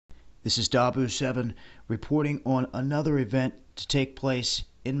This is Dabu7 reporting on another event to take place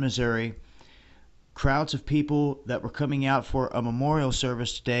in Missouri. Crowds of people that were coming out for a memorial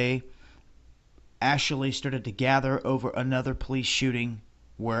service today actually started to gather over another police shooting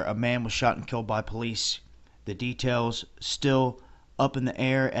where a man was shot and killed by police. The details still up in the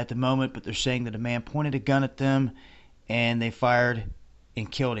air at the moment, but they're saying that a man pointed a gun at them and they fired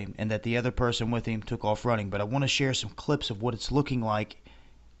and killed him, and that the other person with him took off running. But I want to share some clips of what it's looking like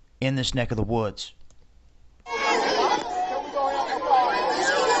in this neck of the woods.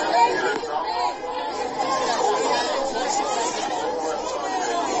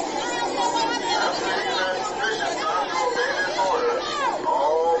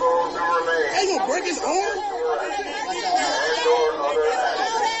 Break his arm?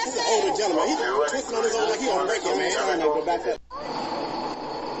 He's an older gentleman. He's twisting on his arm like he gonna break it, man. I'm gonna go back up.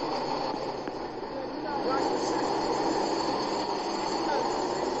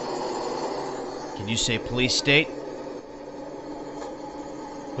 Can you say police state?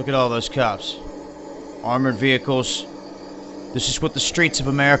 Look at all those cops. Armored vehicles. This is what the streets of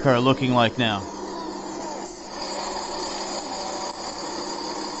America are looking like now.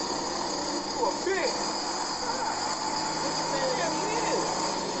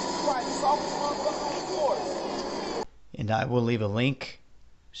 And I will leave a link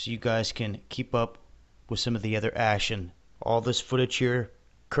so you guys can keep up with some of the other action. All this footage here,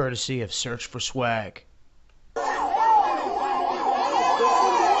 courtesy of Search for Swag.